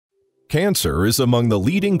Cancer is among the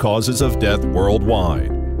leading causes of death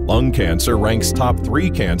worldwide. Lung cancer ranks top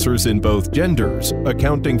 3 cancers in both genders,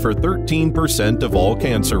 accounting for 13% of all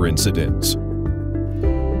cancer incidents.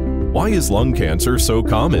 Why is lung cancer so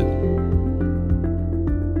common?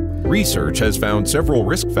 Research has found several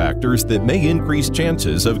risk factors that may increase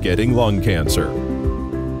chances of getting lung cancer.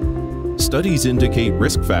 Studies indicate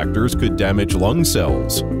risk factors could damage lung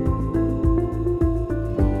cells.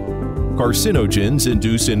 Carcinogens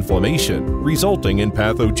induce inflammation, resulting in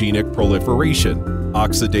pathogenic proliferation,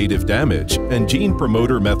 oxidative damage, and gene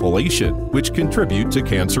promoter methylation, which contribute to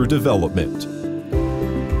cancer development.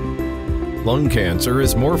 Lung cancer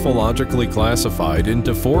is morphologically classified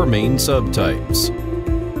into 4 main subtypes.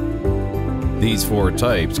 These 4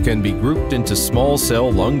 types can be grouped into small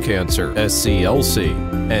cell lung cancer (SCLC)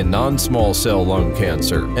 and non-small cell lung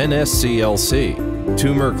cancer (NSCLC).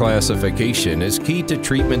 Tumor classification is key to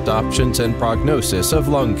treatment options and prognosis of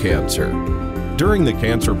lung cancer. During the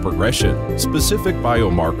cancer progression, specific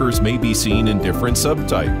biomarkers may be seen in different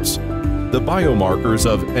subtypes. The biomarkers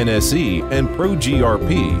of NSE and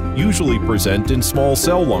pro-GRP usually present in small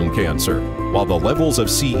cell lung cancer, while the levels of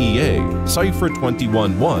CEA,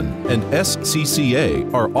 Cypher21-1, and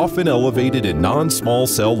SCCA are often elevated in non-small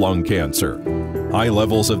cell lung cancer. High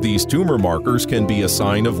levels of these tumor markers can be a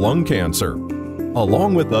sign of lung cancer.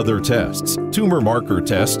 Along with other tests, tumor marker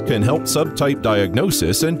tests can help subtype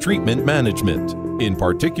diagnosis and treatment management. In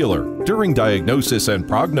particular, during diagnosis and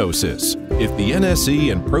prognosis, if the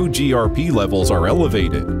NSE and pro-GRP levels are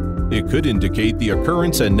elevated, it could indicate the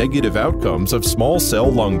occurrence and negative outcomes of small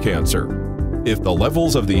cell lung cancer. If the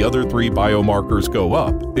levels of the other 3 biomarkers go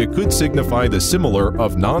up, it could signify the similar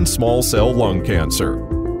of non-small cell lung cancer.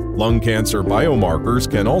 Lung cancer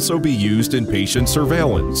biomarkers can also be used in patient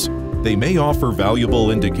surveillance. They may offer valuable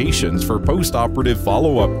indications for post-operative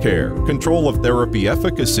follow-up care, control of therapy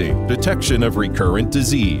efficacy, detection of recurrent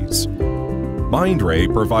disease.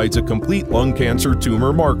 Mindray provides a complete lung cancer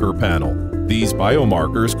tumor marker panel. These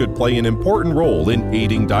biomarkers could play an important role in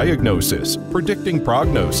aiding diagnosis, predicting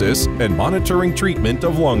prognosis, and monitoring treatment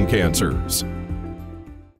of lung cancers.